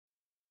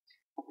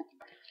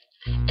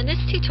In this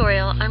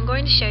tutorial, I'm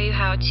going to show you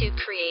how to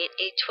create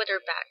a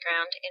Twitter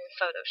background in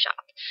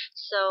Photoshop.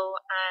 So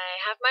I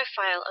have my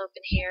file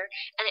open here,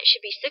 and it should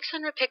be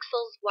 600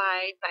 pixels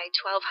wide by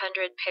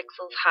 1200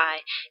 pixels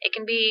high. It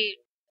can be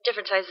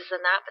different sizes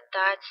than that, but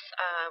that's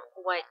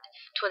what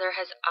Twitter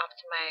has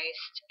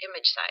optimized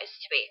image size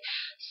to be.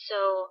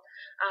 So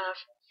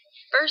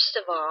first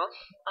of all,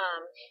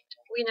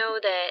 we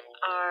know that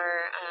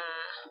our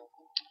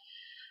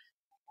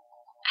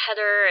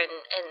header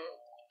and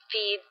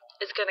feed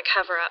is going to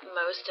cover up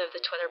most of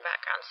the Twitter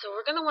background. So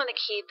we're going to want to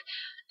keep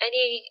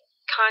any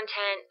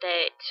content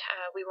that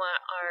we want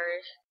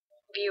our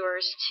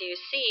viewers to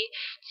see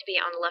to be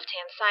on the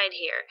left-hand side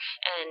here.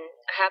 And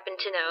I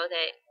happen to know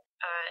that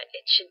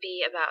it should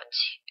be about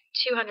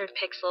 200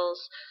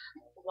 pixels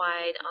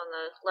wide on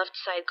the left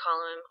side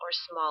column or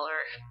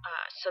smaller,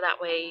 so that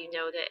way you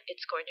know that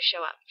it's going to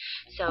show up.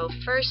 So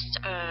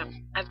first,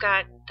 I've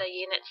got the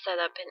unit set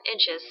up in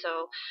inches,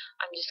 so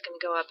I'm just going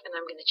to go up and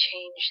I'm going to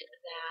change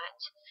that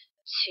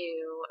to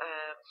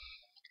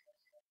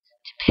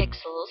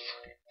pixels.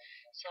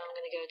 So I'm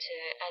going to go to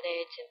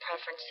Edit and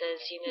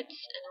Preferences, Units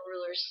and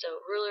Rulers.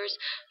 So rulers,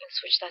 I'm going to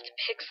switch that to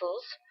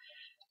pixels.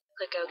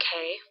 Click OK,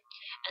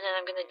 and then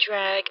I'm going to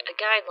drag a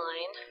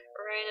guideline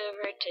right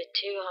over to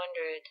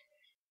 200.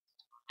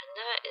 And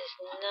that is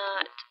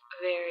not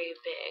very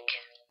big.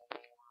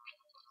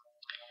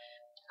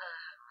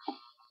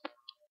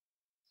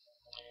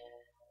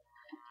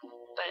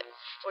 But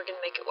we're going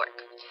to make it work.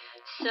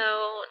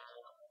 So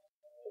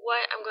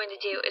what I'm going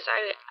to do is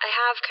I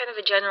have kind of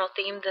a general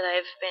theme that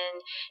I've been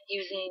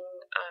using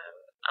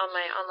on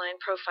my online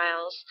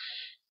profiles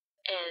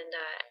and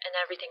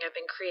everything I've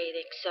been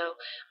creating. So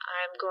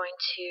I'm going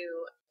to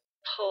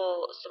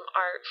pull some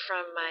art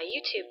from my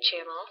YouTube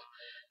channel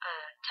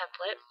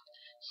template.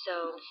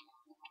 So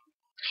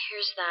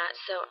here's that.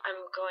 So I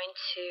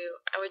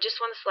would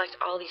just want to select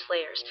all these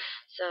layers.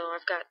 So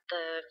I've got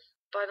the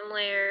bottom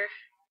layer.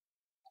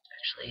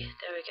 Actually,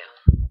 there we go.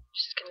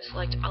 Just going to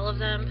select all of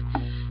them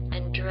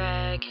and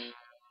drag,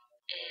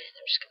 and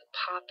I'm just going to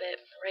pop it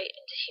right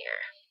into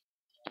here.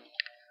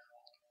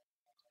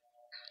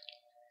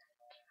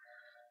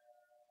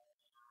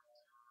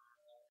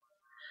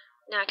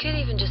 Now I could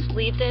even just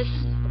leave this,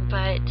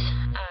 but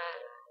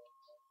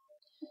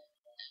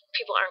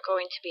people aren't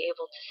going to be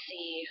able to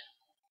see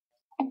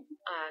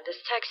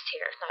this text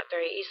here, not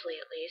very easily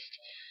at least.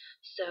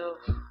 So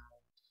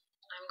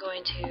I'm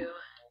going to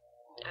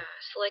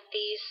select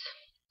these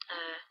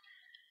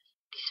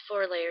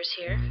 4 layers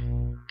here,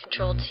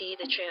 Control T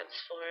to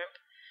transform,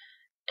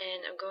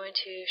 and I'm going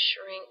to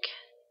shrink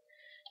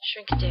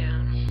it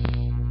down.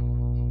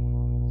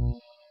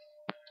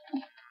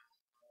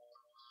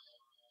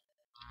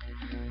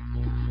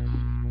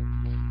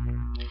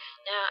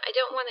 Now, I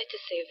don't want it to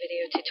say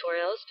video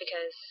tutorials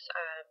because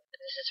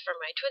this is from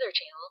my Twitter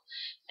channel,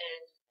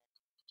 and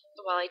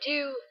while I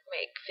do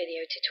make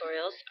video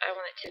tutorials, I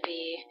want it to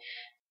be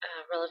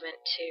relevant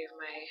to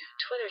my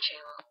Twitter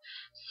channel.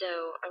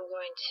 So I'm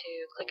going to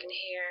click in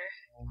here,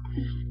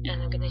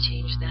 and I'm going to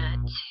change that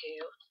to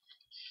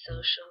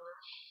social.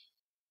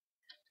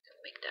 I'm going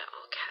to make that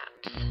all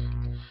caps.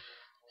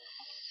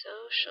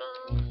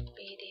 Social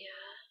media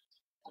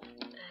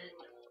and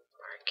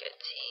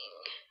marketing.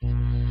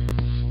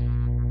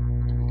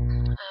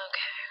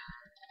 Okay.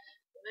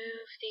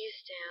 Move these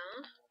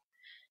down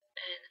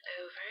and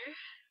over.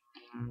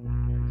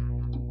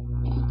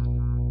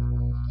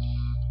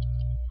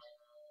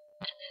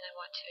 And then I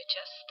want to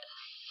adjust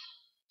this.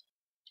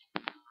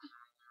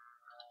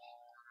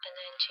 And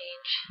then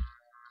change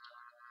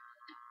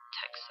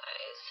text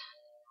size.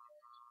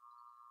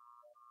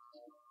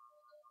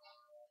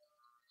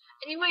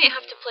 And you might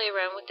have to play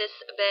around with this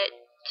a bit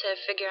to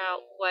figure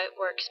out what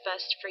works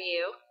best for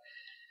you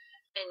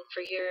and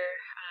for your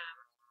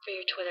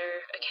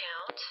Twitter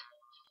account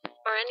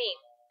or any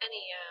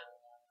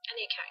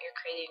account you're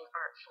creating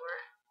art for.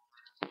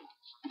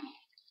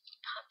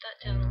 Pop that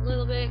down a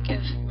little bit,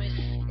 give my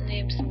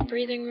name some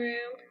breathing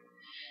room.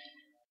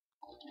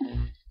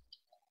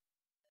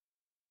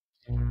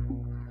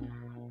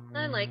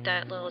 I like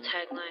that little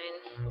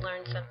tagline,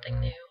 learn something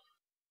new.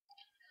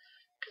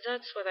 Because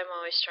that's what I'm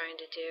always trying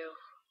to do.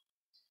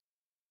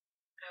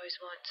 I always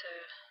want to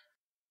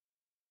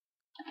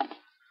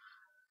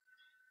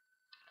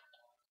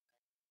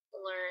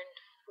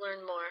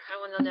learn more. I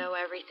want to know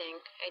everything.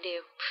 I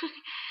do.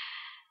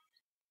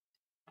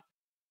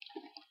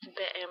 It's a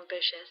bit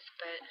ambitious,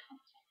 but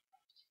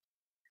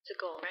it's a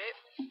goal, right?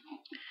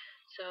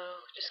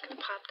 So just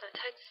gonna pop that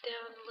text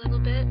down a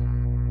little bit.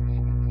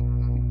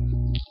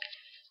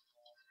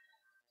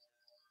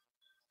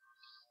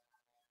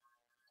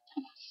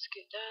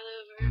 Scoot that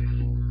over.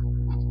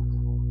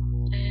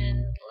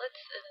 And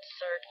let's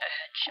insert a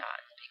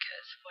headshot,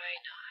 because why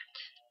not?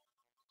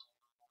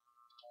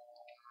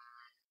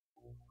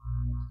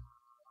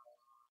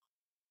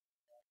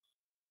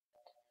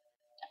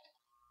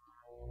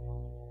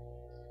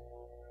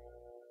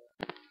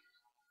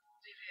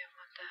 Maybe I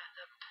want that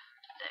up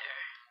there.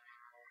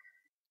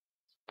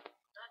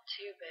 Not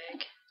too big,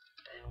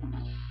 but I'm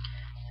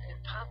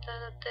gonna pop pop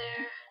that up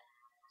there.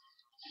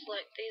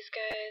 Select these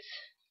guys.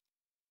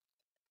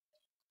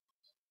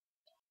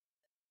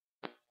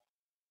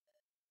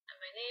 And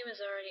my name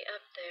is already up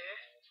there.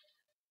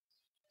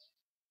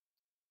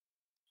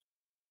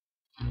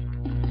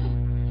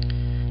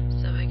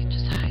 So I can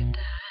just hide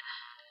that.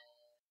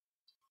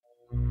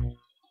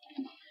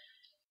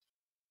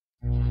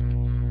 And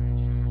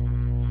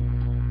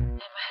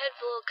my head's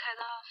a little cut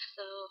off,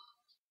 so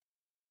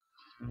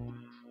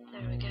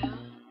there we go.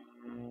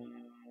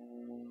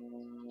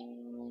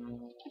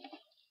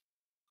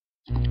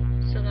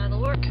 So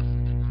that'll work. That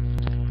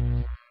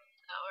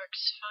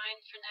works fine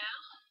for now.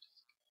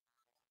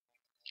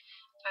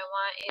 If I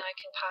want, I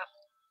can pop,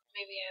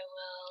 maybe I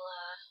will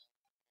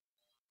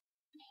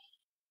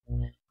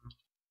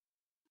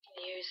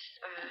use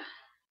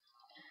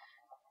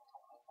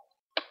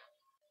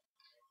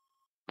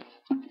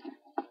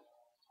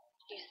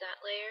that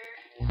layer.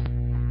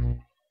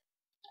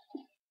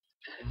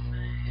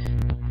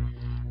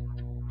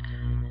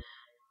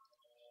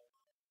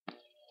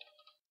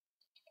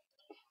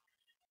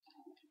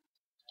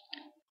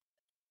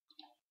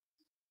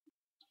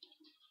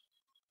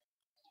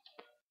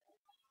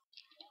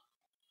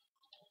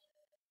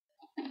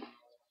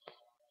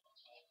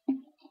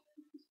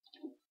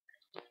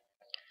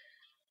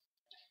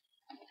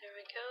 There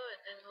we go,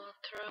 and then we'll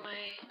throw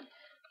my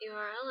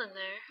URL in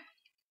there.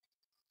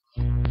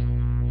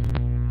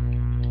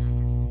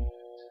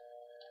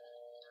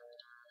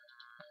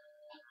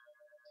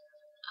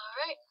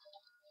 Alright.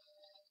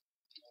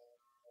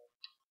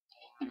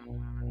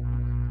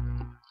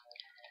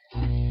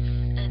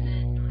 And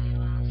then we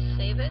will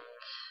save it.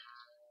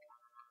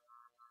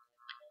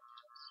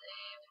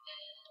 Save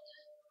in,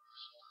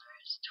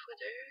 where's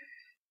Twitter?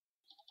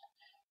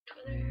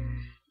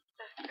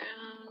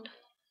 Background.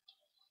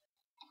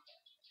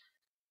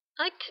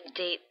 I like to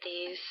date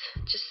these,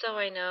 just so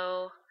I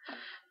know,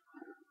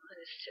 what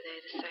is today,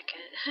 the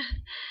 2nd?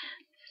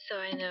 So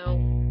I know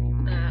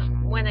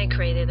when I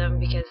created them,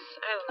 because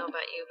I don't know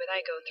about you, but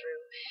I go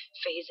through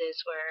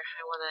phases where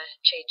I want to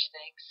change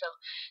things, so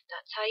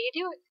that's how you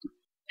do it.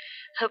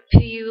 Hope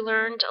you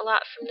learned a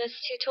lot from this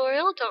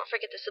tutorial. Don't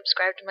forget to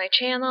subscribe to my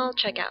channel,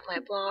 check out my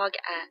blog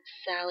at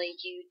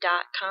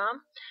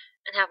sallyu.com,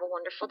 and have a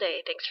wonderful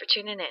day. Thanks for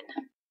tuning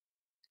in.